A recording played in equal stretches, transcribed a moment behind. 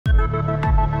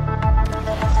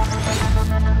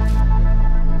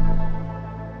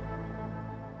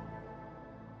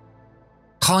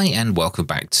Hi and welcome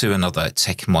back to another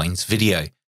Tech Minds video.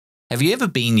 Have you ever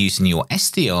been using your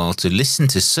SDR to listen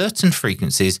to certain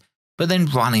frequencies but then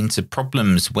run into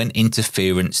problems when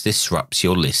interference disrupts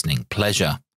your listening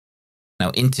pleasure? Now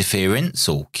interference,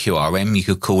 or QRM you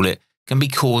could call it, can be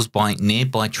caused by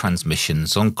nearby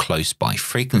transmissions on close-by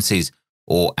frequencies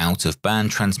or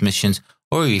out-of-band transmissions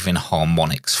or even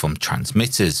harmonics from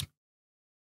transmitters.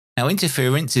 Now,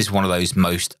 interference is one of those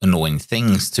most annoying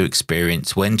things to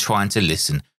experience when trying to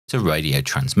listen to radio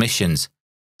transmissions.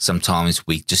 Sometimes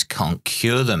we just can't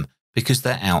cure them because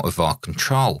they're out of our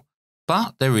control,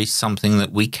 but there is something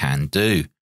that we can do.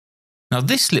 Now,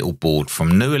 this little board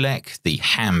from NooElec, the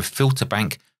ham filter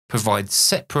bank, provides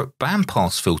separate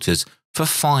bandpass filters for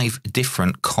 5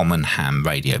 different common ham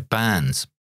radio bands.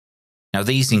 Now,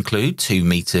 these include 2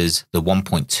 meters, the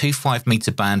 1.25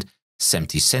 meter band,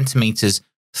 70 centimeters,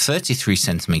 33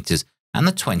 centimeters, and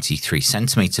the 23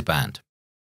 centimeter band.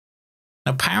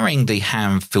 Now, powering the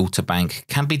ham filter bank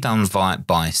can be done via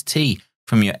bias T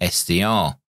from your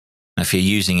SDR. Now, if you're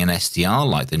using an SDR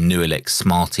like the NooElec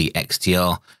Smarty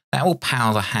XDR, that will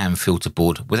power the ham filter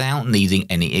board without needing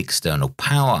any external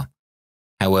power.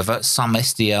 However, some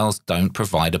SDRs don't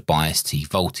provide a bias T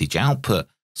voltage output,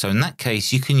 so in that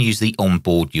case you can use the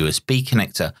onboard USB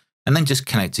connector and then just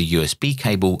connect a USB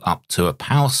cable up to a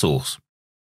power source.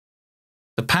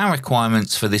 The power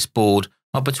requirements for this board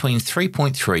are between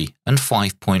 3.3 and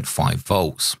 5.5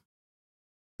 volts.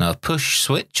 Now, a push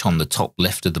switch on the top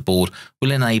left of the board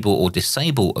will enable or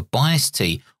disable a bias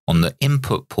T on the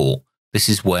input port. This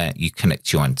is where you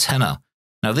connect your antenna.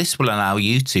 Now, this will allow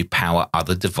you to power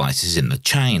other devices in the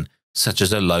chain, such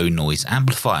as a low noise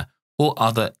amplifier or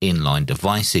other inline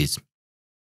devices.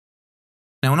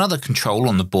 Now, another control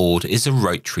on the board is a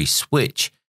rotary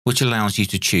switch, which allows you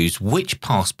to choose which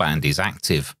passband is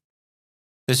active.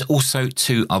 There's also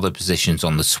 2 other positions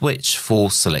on the switch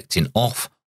for selecting off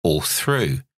or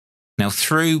through. Now,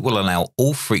 through will allow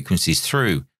all frequencies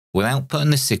through without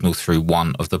putting the signal through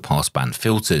one of the passband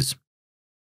filters.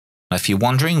 Now, if you're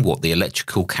wondering what the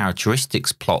electrical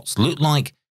characteristics plots look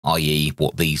like, i.e.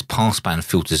 what these passband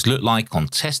filters look like on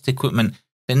test equipment,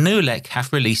 then NooElec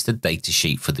have released a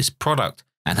datasheet for this product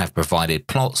and have provided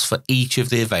plots for each of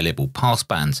the available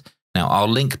passbands. Now, I'll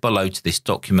link below to this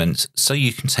document so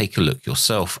you can take a look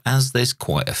yourself, as there's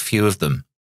quite a few of them.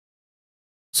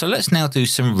 So let's now do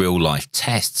some real-life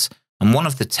tests, and one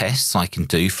of the tests I can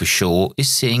do for sure is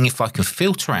seeing if I can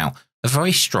filter out a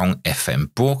very strong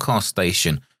FM broadcast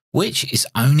station, which is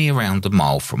only around a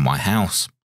mile from my house.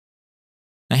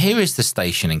 Now, here is the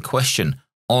station in question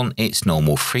on its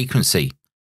normal frequency.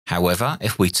 However,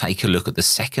 if we take a look at the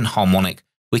second harmonic,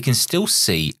 we can still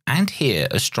see and hear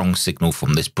a strong signal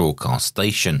from this broadcast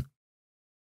station.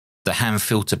 The ham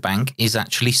filter bank is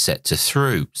actually set to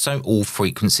through, so all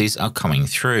frequencies are coming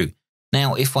through.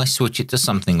 Now, if I switch it to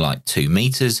something like 2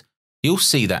 meters, you'll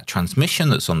see that transmission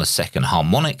that's on the second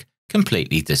harmonic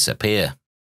completely disappear.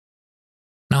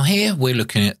 Now here we're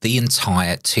looking at the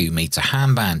entire 2 meter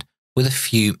ham band with a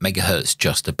few megahertz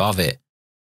just above it.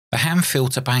 The ham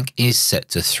filter bank is set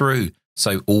to through,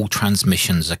 so all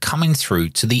transmissions are coming through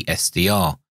to the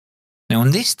SDR. Now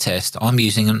in this test, I'm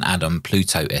using an add-on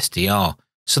Pluto SDR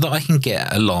so that I can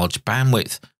get a large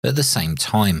bandwidth at the same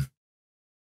time.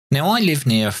 Now I live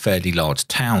near a fairly large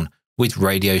town with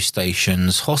radio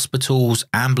stations, hospitals,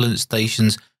 ambulance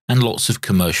stations, and lots of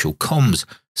commercial comms,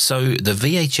 so the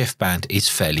VHF band is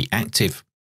fairly active.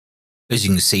 As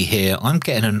you can see here, I'm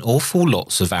getting an awful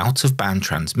lots of out-of-band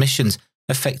transmissions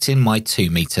affecting my 2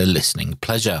 meter listening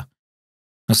pleasure.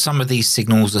 Now, some of these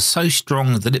signals are so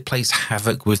strong that it plays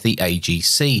havoc with the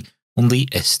AGC on the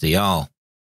SDR.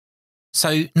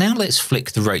 So now let's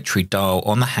flick the rotary dial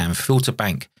on the ham filter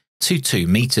bank to 2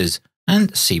 meters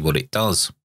and see what it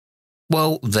does.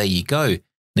 Well, there you go.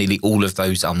 Nearly all of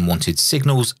those unwanted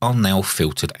signals are now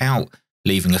filtered out,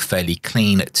 leaving a fairly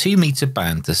clean 2 meter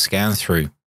band to scan through.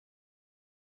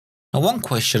 Now, one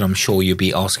question I'm sure you'll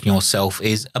be asking yourself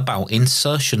is about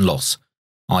insertion loss,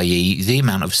 i.e. the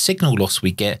amount of signal loss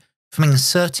we get from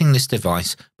inserting this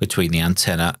device between the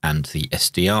antenna and the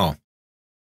SDR.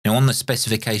 Now, on the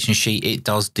specification sheet, it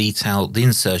does detail the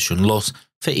insertion loss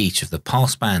for each of the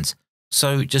passbands,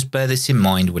 so just bear this in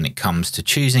mind when it comes to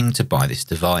choosing to buy this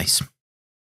device.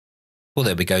 Well,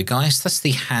 there we go, guys. That's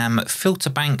the ham filter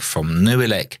bank from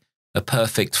NooElec, a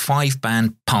perfect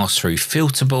 5-band pass-through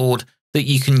filter board that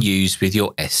you can use with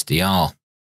your SDR.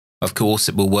 Of course,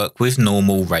 it will work with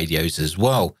normal radios as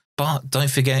well, but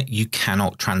don't forget you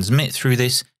cannot transmit through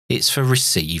this. It's for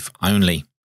receive only.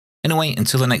 Anyway,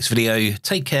 until the next video,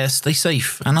 take care, stay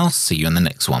safe, and I'll see you in the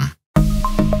next one.